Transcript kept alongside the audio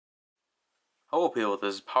Hello people,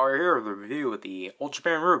 this is Power here with a review of the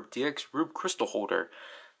Ultraman R DX Rube Crystal Holder.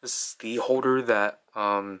 This is the holder that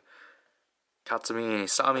Katsumi and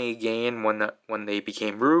Isami gained when they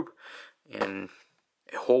became Rube, and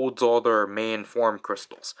it holds all their main form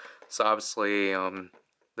crystals. So obviously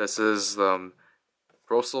this is the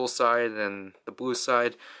Rosal side and the blue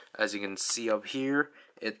side. As you can see up here,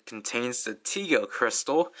 it contains the Tiga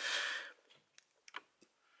crystal.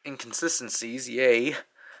 Inconsistencies, yay.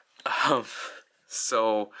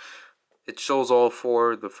 So it shows all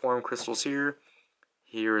four the form crystals here.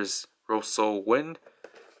 Here is Rosal Wind,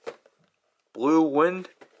 Blue Wind,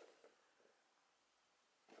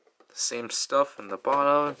 the same stuff in the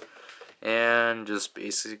bottom, and just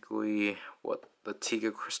basically what the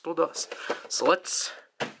Tiga crystal does. So let's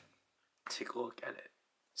take a look at it.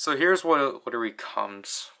 So here's what it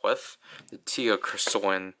comes with: the Tiga crystal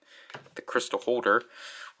and the crystal holder.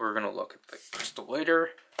 We're gonna look at the crystal later.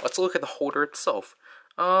 Let's look at the holder itself.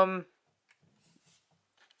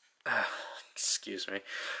 Excuse me.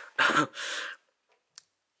 I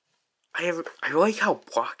like how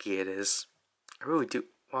blocky it is. I really do.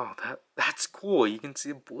 Wow, that's cool. You can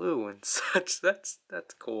see blue and such. That's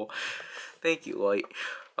cool. Thank you, Light.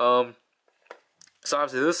 So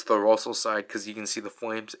obviously this is the Russell side because you can see the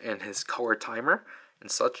flames and his color timer and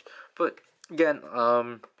such. But again,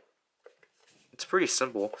 it's pretty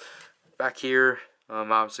simple. Back here,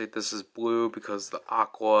 obviously this is blue because the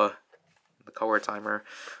aqua, the color timer,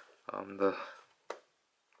 the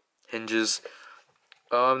hinges.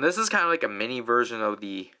 This is kind of like a mini version of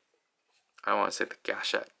the, I don't want to say the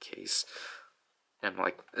gashette case, and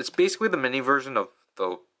like it's basically the mini version of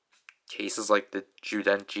the cases like the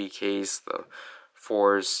Judenji case, the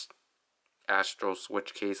Force Astro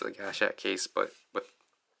Switch case, the gashette case, but with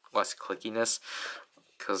less clickiness.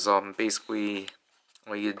 Because basically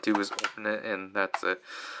all you do is open it and that's it.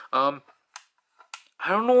 I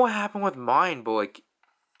don't know what happened with mine, but like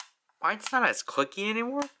mine's not as clicky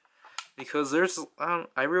anymore. Because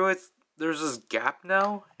I realize there's this gap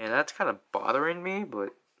now, and that's kind of bothering me,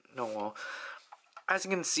 but no, well. As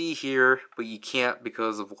you can see here, but you can't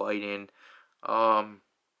because of lighting,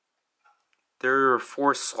 there are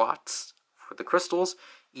 4 slots for the crystals,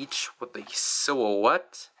 each with a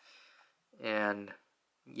silhouette, and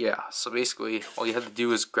yeah, so basically all you have to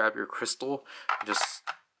do is grab your crystal, and just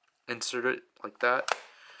insert it like that,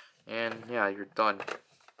 and yeah, you're done.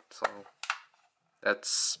 So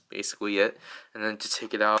that's basically it. And then to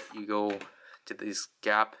take it out, you go to this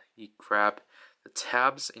gap, you grab the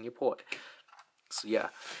tabs, and you pull it. So yeah,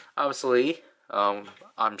 obviously,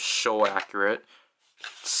 I'm show accurate.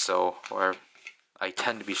 So, or I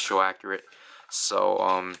tend to be show accurate.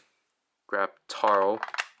 So, grab Taro,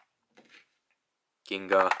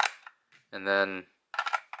 Ginga, and then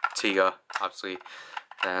Tiga, obviously.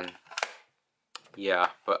 Then yeah,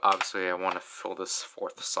 but obviously I want to fill this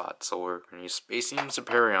 4th slot, so we're going to use Spacium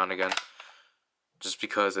Superion again. Just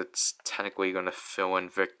because it's technically going to fill in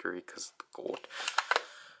Victory because of the gold.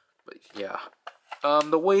 But yeah.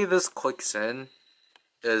 The way this clicks in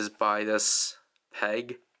is by this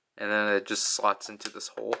peg, and then it just slots into this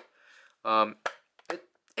hole.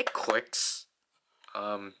 It clicks.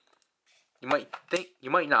 You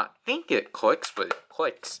might not think it clicks, but it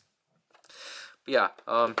clicks. But yeah,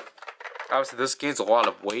 obviously this gains a lot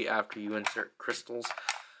of weight after you insert crystals.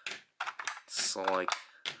 So like,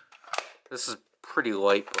 this is pretty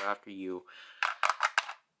light, but after you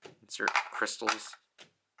insert crystals,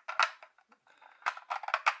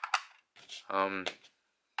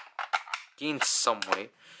 gains some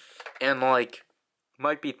weight. And like, you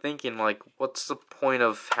might be thinking like, what's the point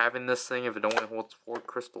of having this thing if it only holds 4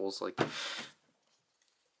 crystals? Like,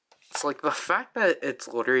 it's like the fact that it's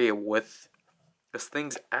literally with this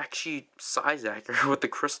thing's actually size accurate with the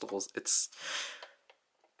crystals. It's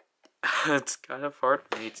kind of hard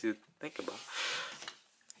for me to think about.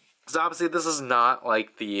 Because obviously this is not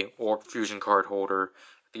like the Orb Fusion card holder,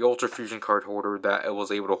 the Ultra Fusion card holder that it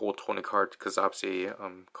was able to hold 20 cards, because obviously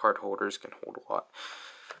card holders can hold a lot.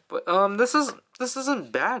 But this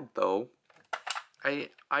isn't bad though. I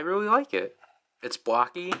really like it. It's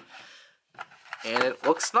blocky and it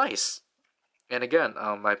looks nice. And again,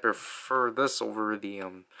 I prefer this over the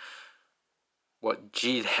what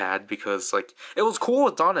G had, because like it was cool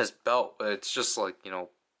it's on his belt, but it's just like, you know,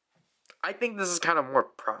 I think this is kind of more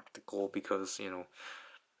practical because, you know,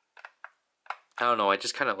 I don't know, I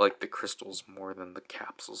just kind of like the crystals more than the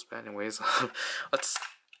capsules. But anyways, let's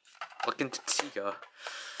look into Tiga.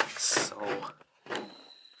 So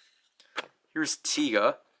here's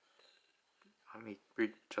Tiga. Let me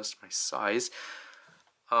readjust my size.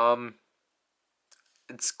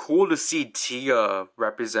 it's cool to see Tia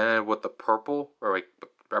represented with the purple, or like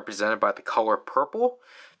represented by the color purple,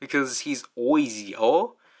 because he's always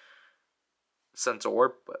yellow since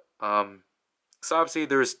Orb. But so obviously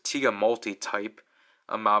there's Tia multi-type.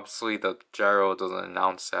 Obviously the gyro doesn't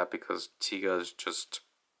announce that because Tiga's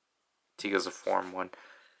a form one.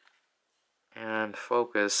 And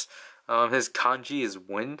focus. His kanji is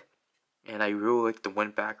wind, and I really like the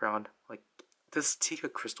wind background. Like, this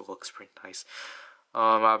Tiga crystal looks pretty nice.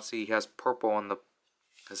 Obviously he has purple on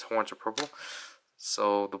his horns are purple.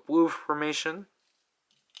 So the blue formation,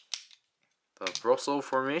 the Rosso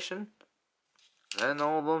formation, then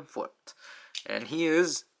all of them flipped. And he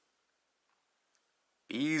is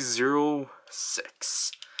B06.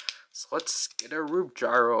 So let's get a Roop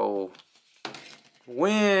Gyro.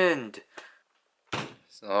 Wind!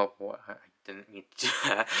 So, I didn't mean to do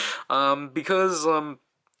that. Because,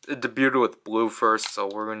 it debuted with blue first, so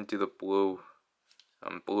we're going to do the blue,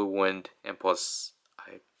 blue wind, and plus,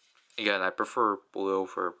 I prefer blue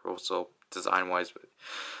for Rosso design-wise, but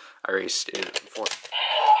I already stated it before.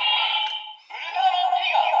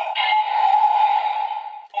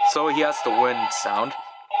 So he has the wind sound.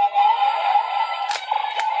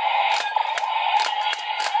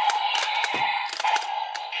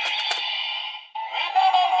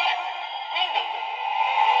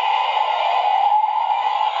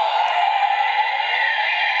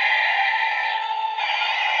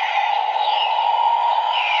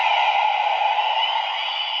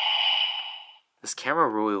 This camera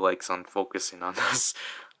really likes on focusing on this.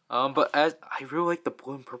 But I really like the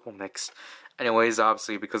blue and purple mix. Anyways,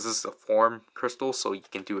 obviously, because this is a form crystal, so you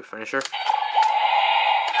can do a finisher.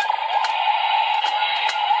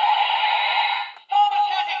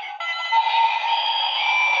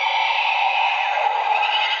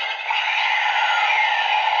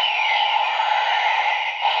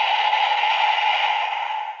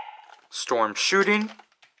 Storm shooting.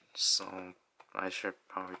 So, I should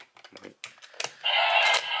probably wait.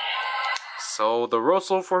 So, the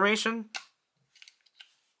Rosso formation.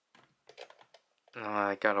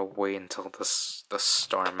 I gotta wait until the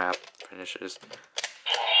star map finishes.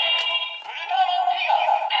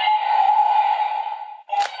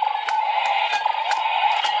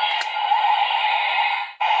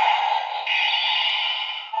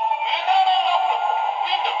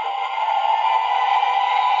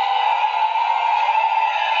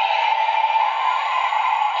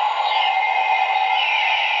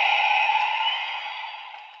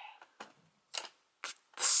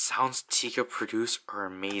 Sounds Tika produce are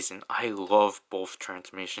amazing. I love both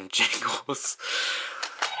transmission jingles.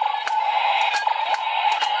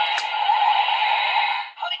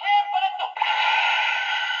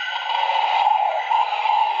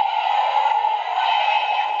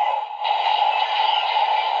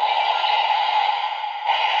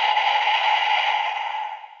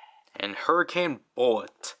 And Hurricane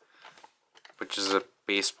Bullet, which is a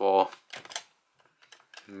baseball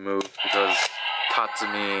move because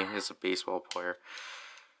Katsumi is a baseball player,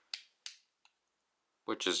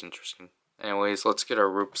 which is interesting. Anyways, let's get our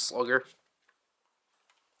Roop Slugger.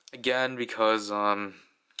 Again, because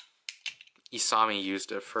Isami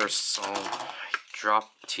used it first, so I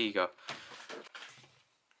drop Tiga.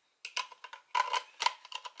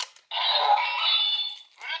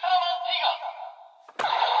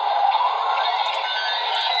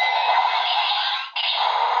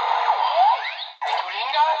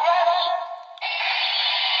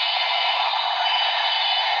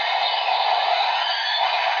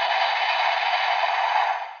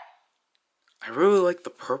 I really like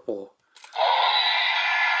the purple.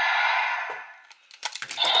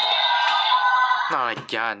 Not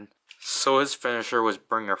again. So his finisher was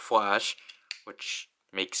Bringer Flash, which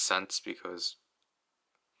makes sense because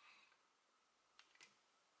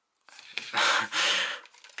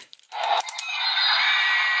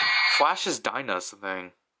Flash is Dyna's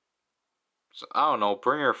thing. So I don't know,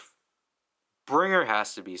 Bringer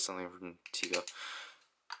has to be something from Tiga.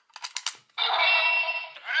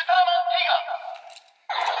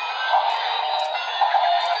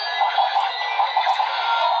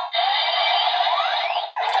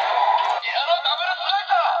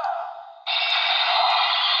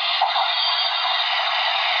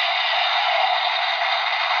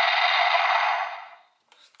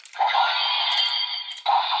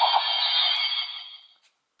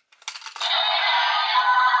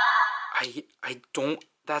 I don't,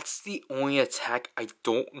 that's the only attack I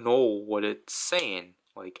don't know what it's saying.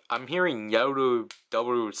 Like, I'm hearing Yaru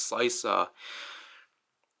W Slicer.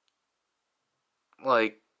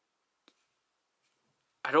 Like,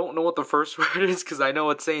 I don't know what the first word is because I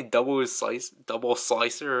know it's saying double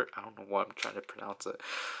slicer. I don't know why I'm trying to pronounce it,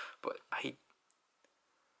 but I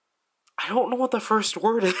don't know what the first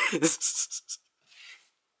word is.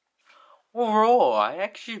 Overall, I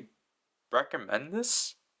actually recommend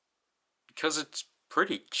this because it's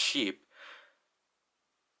pretty cheap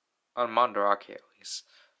on Mandarake at least.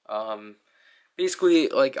 Basically,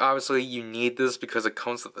 like obviously you need this because it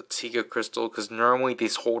comes with the Tiga crystal. Because normally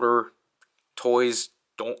these holder toys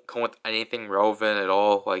don't come with anything relevant at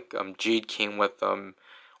all. Like Jade came with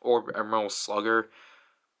Orb Emerald Slugger.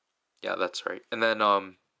 Yeah, that's right. And then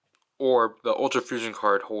Orb, the Ultra Fusion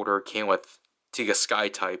card holder, came with Tiga Sky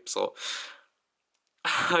type. So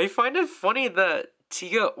I find it funny that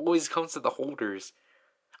Tiga always comes with the holders.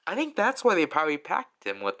 I think that's why they probably packed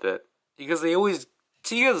him with it. Because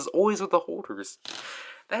Tiga's always with the holders.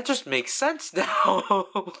 That just makes sense now.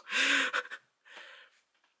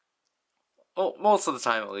 Well, most of the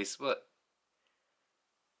time at least, but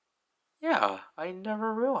yeah, I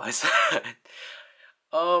never realized that.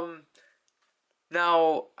 Um,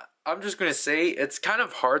 Now I'm just gonna say it's kind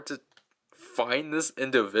of hard to find this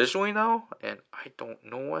individually now, and I don't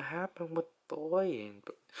know what happened with the lighting,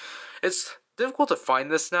 but it's difficult to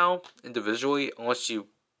find this now individually unless you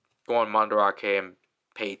go on Mandarake and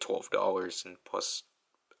pay $12 and plus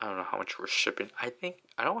I don't know how much we're shipping. I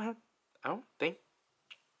don't think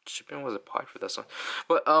shipping was applied for this one.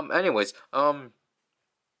 But anyways,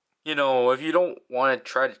 if you don't want to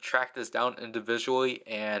try to track this down individually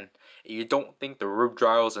and you don't think the Rube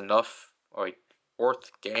Gyro is enough, like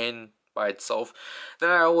worth gain by itself, then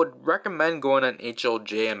I would recommend going on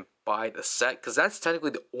HLJ and buy the set because that's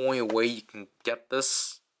technically the only way you can get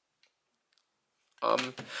this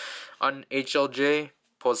on HLJ.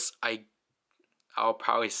 Plus, I'll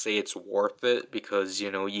probably say it's worth it because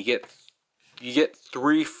you get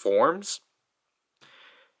 3 forms.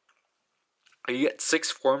 You get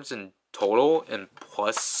 6 forms in total, and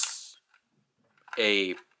plus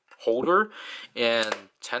a holder, and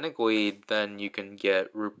technically then you can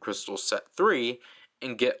get Rube Crystal Set 3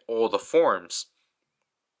 and get all the forms.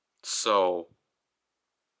 So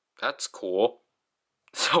that's cool.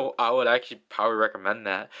 So I would actually probably recommend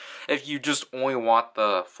that if you just only want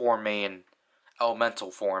the 4 main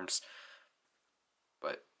elemental forms.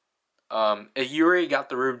 But if you already got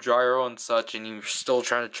the Rube Gyro and such and you're still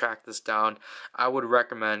trying to track this down, I would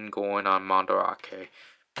recommend going on Mandarake.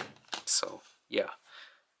 So yeah,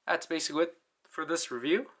 that's basically it for this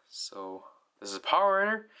review. So this is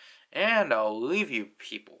PowerRider, and I'll leave you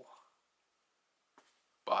people.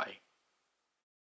 Bye.